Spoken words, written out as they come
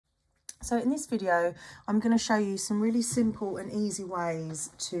So in this video, I'm going to show you some really simple and easy ways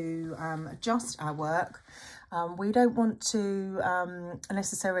to adjust our work. We don't want to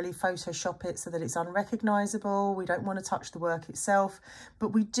necessarily Photoshop it so that it's unrecognisable. We don't want to touch the work itself, but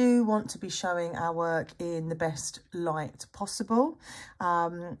we do want to be showing our work in the best light possible.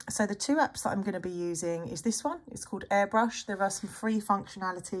 So the two apps that I'm going to be using is this one. It's called Airbrush. There are some free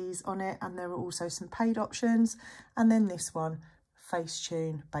functionalities on it, and there are also some paid options. And then this one,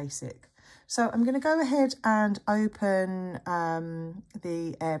 Facetune Basic. So I'm going to go ahead and open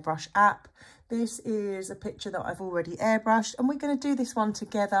the Airbrush app. This is a picture that I've already airbrushed, and we're going to do this one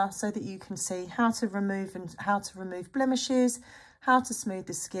together so that you can see how to remove blemishes, how to smooth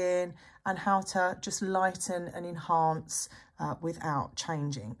the skin, and how to just lighten and enhance without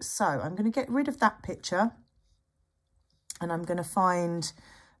changing. So I'm going to get rid of that picture, and I'm going to find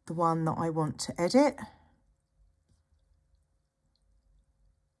the one that I want to edit,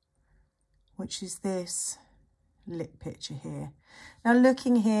 which is this lip picture here. Now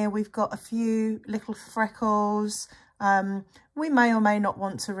looking here, we've got a few little freckles. We may or may not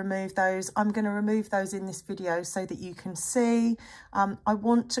want to remove those. I'm going to remove those in this video so that you can see. I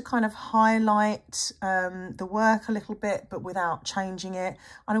want to kind of highlight the work a little bit, but without changing it.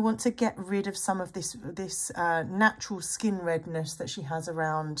 And I want to get rid of some of this natural skin redness that she has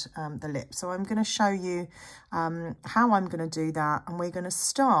around the lip. So I'm going to show you how I'm going to do that. And we're going to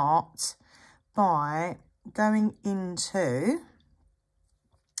start by going into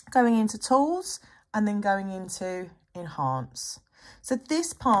tools and then going into enhance. So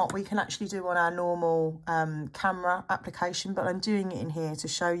this part we can actually do on our normal camera application, but I'm doing it in here to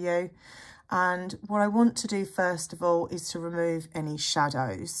show you. And what I want to do first of all is to remove any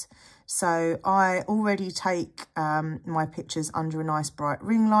shadows. So I already take my pictures under a nice bright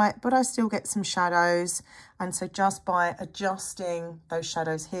ring light, but I still get some shadows. And so just by adjusting those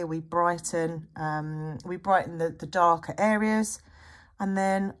shadows here, we brighten the darker areas. And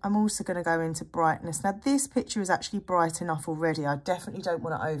then I'm also going to go into brightness. Now this picture is actually bright enough already. I definitely don't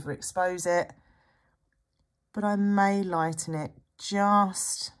want to overexpose it, but I may lighten it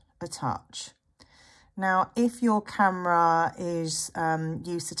just a touch. Now, if your camera is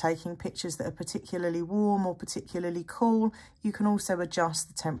used to taking pictures that are particularly warm or particularly cool, you can also adjust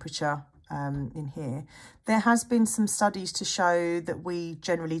the temperature in here. There has been some studies to show that we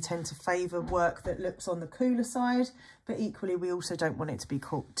generally tend to favour work that looks on the cooler side, but equally we also don't want it to be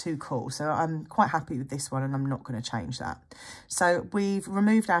too cool. So I'm quite happy with this one, and I'm not going to change that. So we've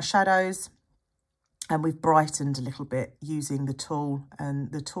removed our shadows, and we've brightened a little bit using the tools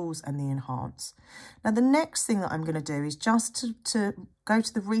and the enhance. Now the next thing that I'm going to do is just to go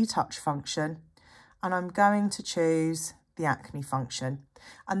to the retouch function, and I'm going to choose the acne function.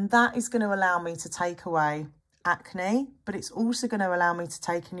 And that is going to allow me to take away acne, but it's also going to allow me to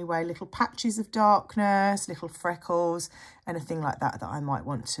take away little patches of darkness, little freckles, anything like that that I might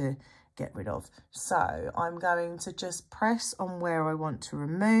want to get rid of. So I'm going to just press on where I want to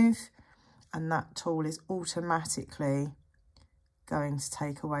remove, and that tool is automatically going to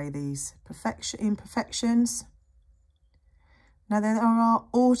take away these imperfections. Now there are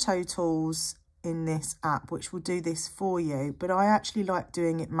auto tools in this app which will do this for you, but I actually like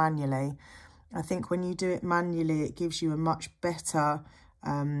doing it manually. I think when you do it manually, it gives you a much better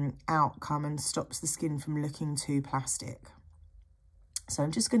outcome and stops the skin from looking too plastic. So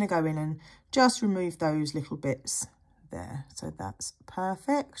I'm just going to go in and just remove those little bits there. So that's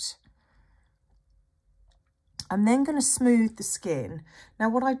perfect. I'm then going to smooth the skin. Now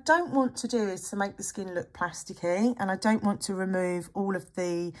what I don't want to do is to make the skin look plasticky, and I don't want to remove all of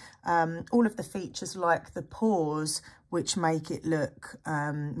the features like the pores, which make it look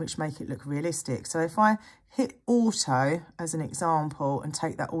realistic. So if I hit auto as an example and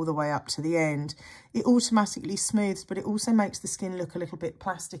take that all the way up to the end, it automatically smooths, but it also makes the skin look a little bit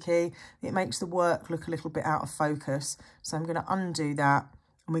plasticky. It makes the work look a little bit out of focus. So I'm going to undo that,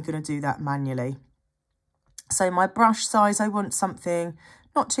 and we're going to do that manually. So my brush size, I want something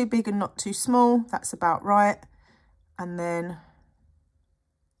not too big and not too small. That's about right. And then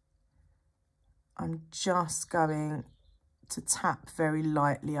I'm just going to tap very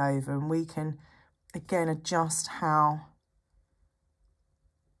lightly over, and we can again adjust how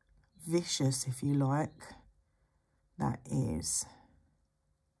vicious, if you like, that is.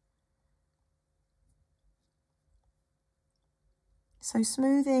 So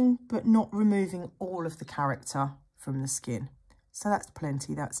smoothing, but not removing all of the character from the skin. So that's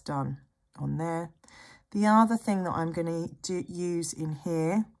plenty, that's done on there. The other thing that I'm going to use in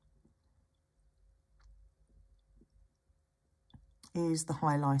here is the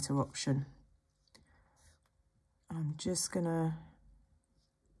highlighter option. I'm just going to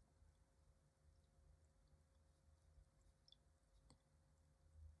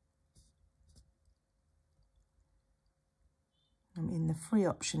I'm in the free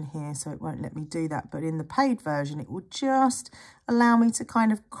option here, so it won't let me do that. But in the paid version, it will just allow me to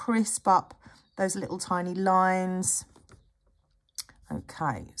kind of crisp up those little tiny lines.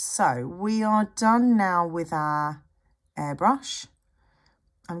 Okay, so we are done now with our airbrush.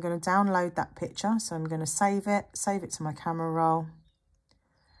 I'm going to download that picture, so I'm going to save it to my camera roll.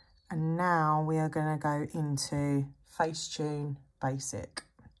 And now we are going to go into Facetune Basic.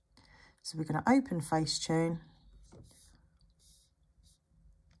 So we're going to open Facetune.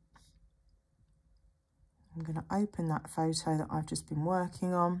 I'm going to open that photo that I've just been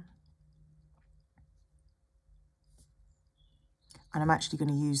working on. And I'm actually going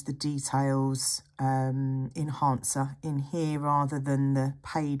to use the details enhancer in here rather than the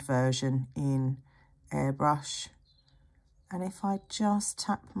paid version in Airbrush. And if I just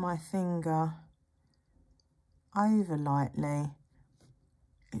tap my finger over lightly,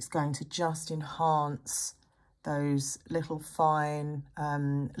 it's going to just enhance those little fine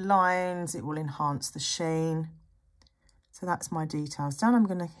lines. It will enhance the sheen. So that's my details done. I'm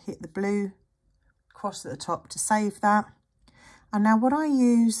going to hit the blue cross at the top to save that. And now what I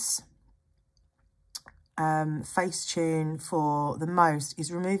use Facetune for the most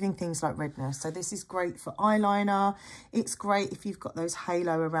is removing things like redness. So this is great for eyeliner. It's great if you've got those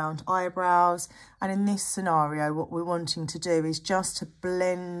halo around eyebrows. And in this scenario, what we're wanting to do is just to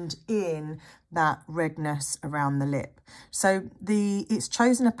blend in that redness around the lip. So it's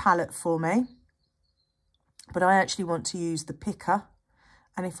chosen a palette for me, but I actually want to use the picker.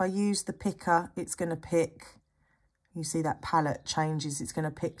 And if I use the picker, it's going to pick, you see that palette changes, it's going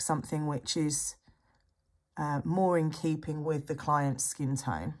to pick something which is more in keeping with the client's skin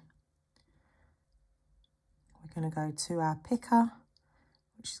tone. We're going to go to our picker,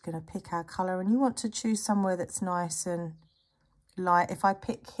 which is going to pick our colour, and you want to choose somewhere that's nice and light. If I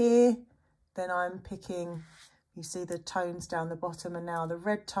pick here, then I'm picking, you see the tones down the bottom and now the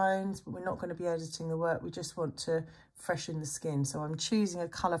red tones, but we're not going to be editing the work. We just want to freshen the skin. So I'm choosing a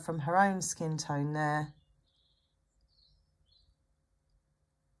colour from her own skin tone there.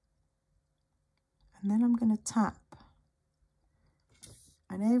 And then I'm going to tap.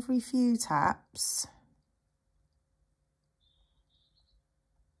 And every few taps,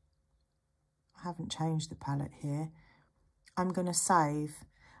 I haven't changed the palette here, I'm going to save.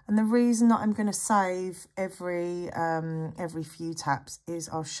 And the reason that I'm going to save every few taps is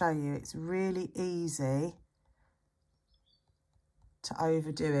I'll show you, it's really easy to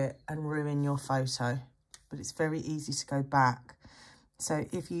overdo it and ruin your photo, but it's very easy to go back. So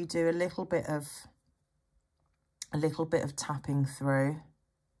if you do a little bit of tapping through.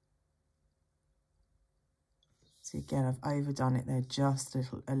 So again, I've overdone it there just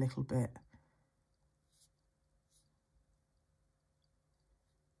a little bit.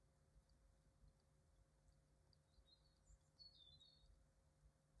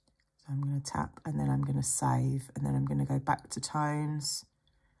 So I'm going to tap and then I'm going to save and then I'm going to go back to tones.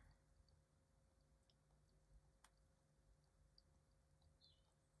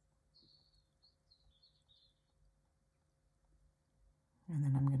 And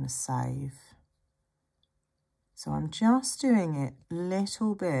then I'm going to save. So I'm just doing it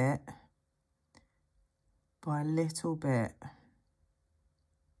little bit by little bit.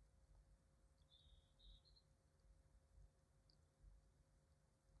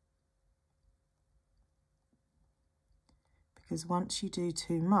 Because once you do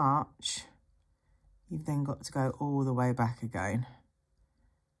too much, you've then got to go all the way back again.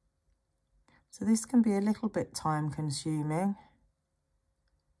 So this can be a little bit time consuming,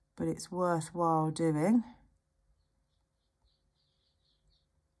 but it's worthwhile doing.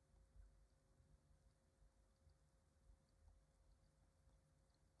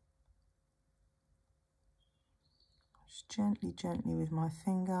 Just gently with my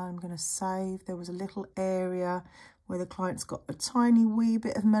finger, I'm going to save. There was a little area where the client's got a tiny wee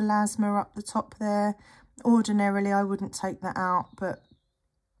bit of melasma up the top there. Ordinarily, I wouldn't take that out, but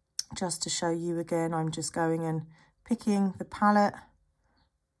just to show you again, I'm just going and picking the palette,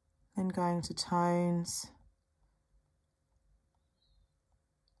 then going to tones.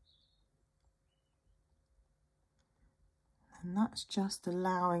 And that's just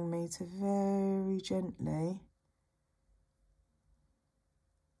allowing me to very gently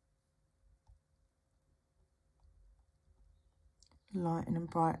lighten and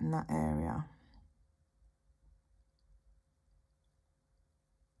brighten that area.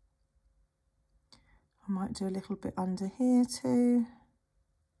 I might do a little bit under here too.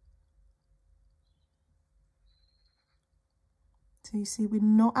 So you see, we're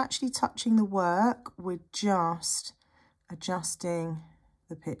not actually touching the work, we're just adjusting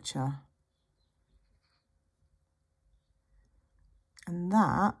the picture. And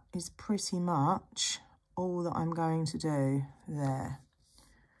that is pretty much all that I'm going to do there.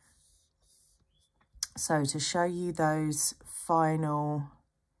 So to show you those final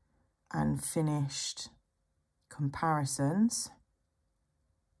and finished comparisons,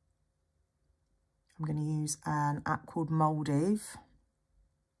 I'm going to use an app called Moldive.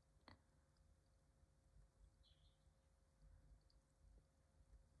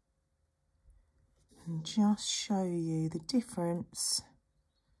 And just show you the difference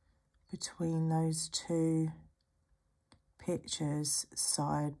between those two pictures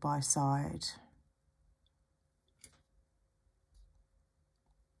side by side.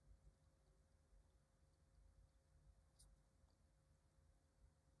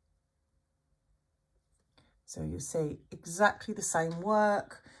 So you'll see exactly the same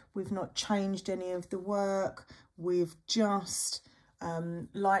work. We've not changed any of the work. We've just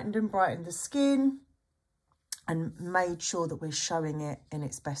lightened and brightened the skin and made sure that we're showing it in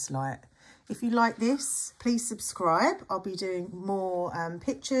its best light. If you like this, please subscribe. I'll be doing more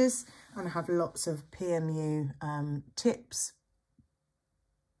pictures and I have lots of PMU tips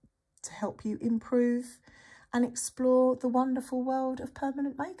to help you improve and explore the wonderful world of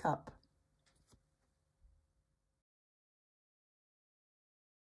permanent makeup.